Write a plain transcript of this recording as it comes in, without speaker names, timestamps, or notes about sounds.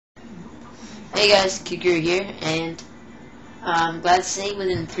Hey guys, Kikuru here, and I'm glad to say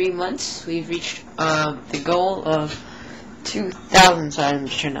within 3 months we've reached the goal of 2,000. Sorry, I'm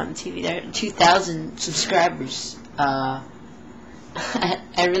just turning on the TV there. 2,000 subscribers. I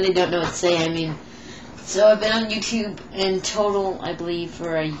really don't know what to say. I mean, so I've been on YouTube in total, I believe,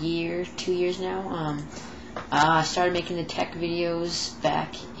 for a year, 2 years now. I started making the tech videos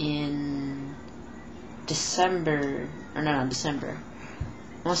back in December, or no, not December.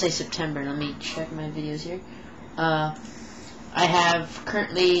 I want to say September. Let me check my videos here. I have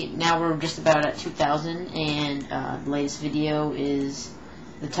currently, now we're just about at 2,000, and the latest video is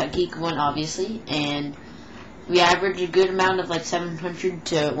the Tech Geek one, obviously, and we average a good amount of like 700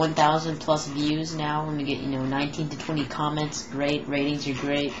 to 1,000 plus views now, and we get 19 to 20 comments. Great, ratings are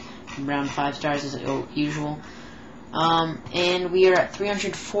great, around 5 stars as usual, and we are at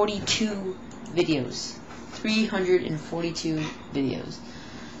 342 videos. 342 videos.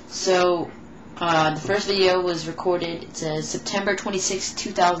 So, the first video was recorded, it says September 26,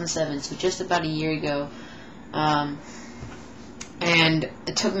 2007, so just about a year ago, and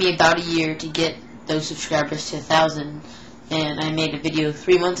it took me about a year to get those subscribers to 1,000, and I made a video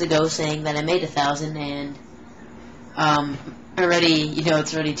 3 months ago saying that I made 1,000, and, already,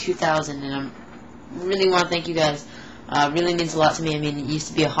 it's already 2,000, and I really want to thank you guys. Really means a lot to me. I mean, it used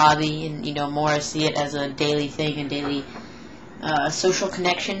to be a hobby, and, more I see it as a daily thing, and daily social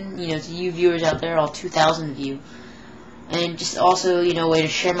connection, to you viewers out there, all 2,000 of you, and just also, way to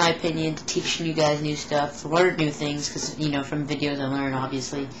share my opinion, to teach you guys new stuff, to learn new things, because, from videos I learn,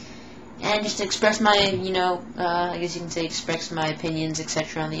 obviously, and just to express my, I guess you can say express my opinions,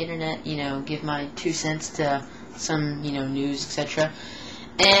 etc. on the internet, give my 2 cents to some, news, etc.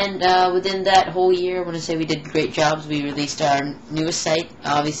 And within that whole year, I want to say we did great jobs. We released our newest site,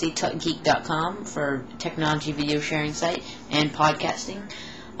 obviously, techgeek.com, for technology video sharing site and podcasting.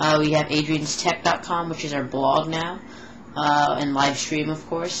 We have adrianstech.com, which is our blog now, and live stream, of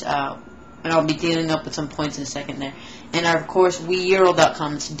course. And I'll be dealing up with some points in a second there. And of course,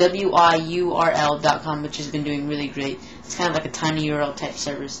 WiURL.com. It's WIURL.com, which has been doing really great. It's kind of like a tiny URL type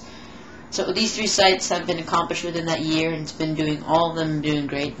service. So these 3 sites have been accomplished within that year, and it's been doing, all of them doing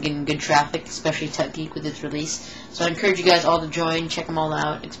great, getting good traffic, especially Tech Geek with its release. So I encourage you guys all to join, check them all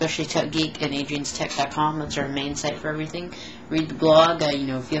out, especially Tech Geek and adrianstech.com. That's our main site for everything. Read the blog,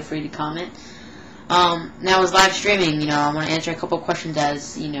 feel free to comment. Now as live streaming, I want to answer a couple of questions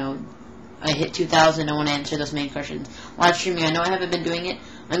as, I hit 2,000, I want to answer those main questions. Live streaming, I know I haven't been doing it.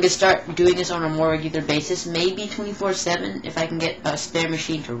 I'm going to start doing this on a more regular basis, maybe 24/7, if I can get a spare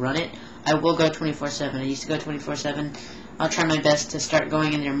machine to run it. I will go 24/7. I used to go 24/7. I'll try my best to start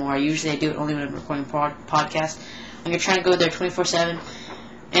going in there more. Usually I do it only when I'm recording podcasts. I'm going to try and go there 24/7,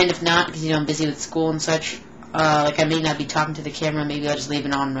 and if not, because I'm busy with school and such, like I may not be talking to the camera, maybe I'll just leave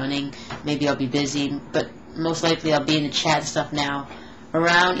it on running, maybe I'll be busy, but most likely I'll be in the chat and stuff now,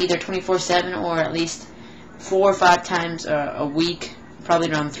 around either 24/7 or at least 4 or 5 times a week, probably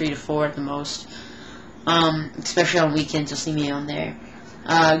around 3 to 4 at the most, especially on weekends. You'll see me on there.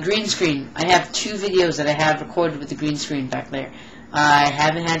 Green screen. I have 2 videos that I have recorded with the green screen back there. I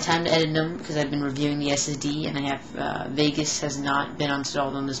haven't had time to edit them because I've been reviewing the SSD, and I have Vegas has not been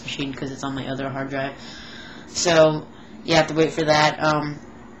installed on this machine because it's on my other hard drive. So you have to wait for that.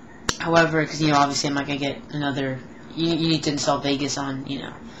 However, because obviously I'm not gonna get another. You need to install Vegas on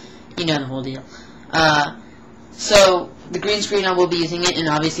the whole deal. So the green screen, I will be using it, and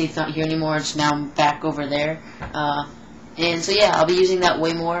obviously it's not here anymore. It's now back over there. And so yeah, I'll be using that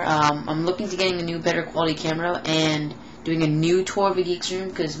way more. I'm looking to getting a new, better quality camera and doing a new tour of a Geek's Room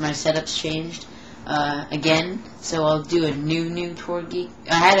because my setup's changed again. So I'll do a new tour of Geek.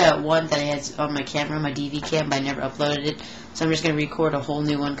 I had one that I had on my camera, my DV cam, but I never uploaded it. So I'm just gonna record a whole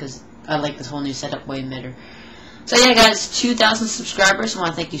new one because I like this whole new setup way better. So yeah, guys, 2,000 subscribers. I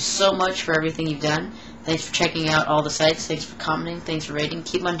want to thank you so much for everything you've done. Thanks for checking out all the sites. Thanks for commenting. Thanks for rating.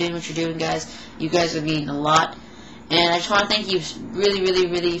 Keep on doing what you're doing, guys. You guys are meaning a lot. And I just want to thank you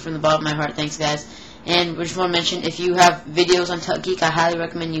really from the bottom of my heart. Thanks, guys. And we just want to mention, if you have videos on Tech Geek, I highly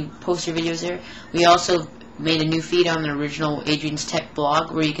recommend you post your videos there. We also made a new feed on the original Adrian's Tech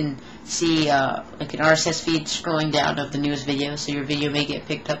blog where you can see like an RSS feed scrolling down of the newest video, so your video may get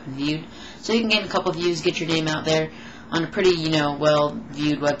picked up and viewed. So you can get a couple views, get your name out there on a pretty,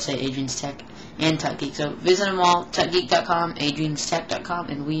 well-viewed website, Adrian's Tech and Tech Geek. So visit them all, techgeek.com, adrianstech.com,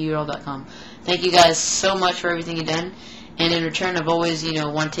 and WiURL.com. Thank you guys so much for everything you've done. And in return, I've always,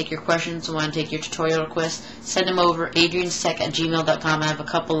 want to take your questions, want to take your tutorial requests, send them over, adrianstech@gmail.com. I have a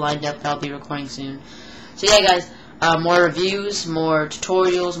couple lined up that I'll be recording soon. So yeah, guys, more reviews, more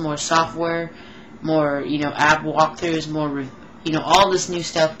tutorials, more software, more, app walkthroughs, more, all this new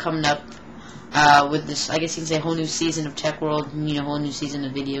stuff coming up. with this, I guess you can say, whole new season of Tech World, whole new season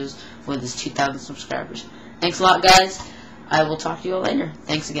of videos with this 2,000 subscribers. Thanks a lot, guys. I will talk to you all later.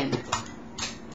 Thanks again.